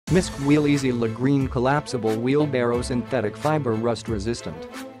MISC Wheel Easy Le Green Collapsible Wheelbarrow Synthetic Fiber Rust Resistant.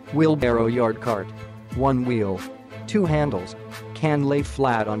 Wheelbarrow Yard Cart. 1 wheel. 2 handles. Can lay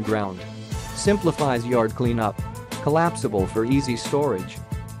flat on ground. Simplifies yard cleanup. Collapsible for easy storage.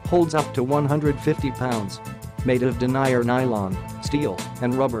 Holds up to 150 pounds. Made of denier nylon, steel,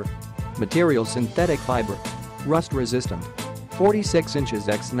 and rubber. Material synthetic fiber. Rust resistant. 46 inches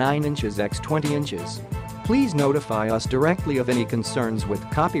x 9 inches x 20 inches. Please notify us directly of any concerns with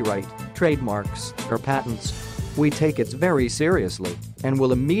copyright, trademarks, or patents. We take it very seriously and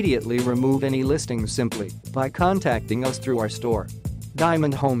will immediately remove any listings simply by contacting us through our store.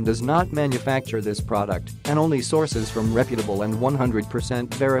 Diamond Home does not manufacture this product and only sources from reputable and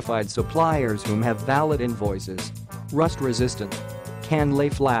 100% verified suppliers whom have valid invoices. Rust resistant. Can lay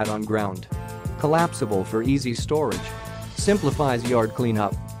flat on ground. Collapsible for easy storage. Simplifies yard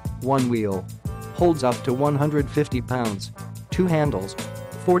cleanup. 1 wheel. Holds up to 150 pounds. 2 handles.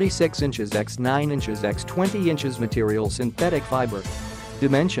 46 inches x 9 inches x 20 inches material synthetic fiber.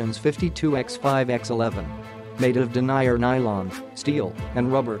 Dimensions 52 x 5 x 11. Made of denier nylon, steel,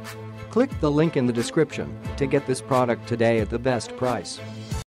 and rubber. Click the link in the description to get this product today at the best price.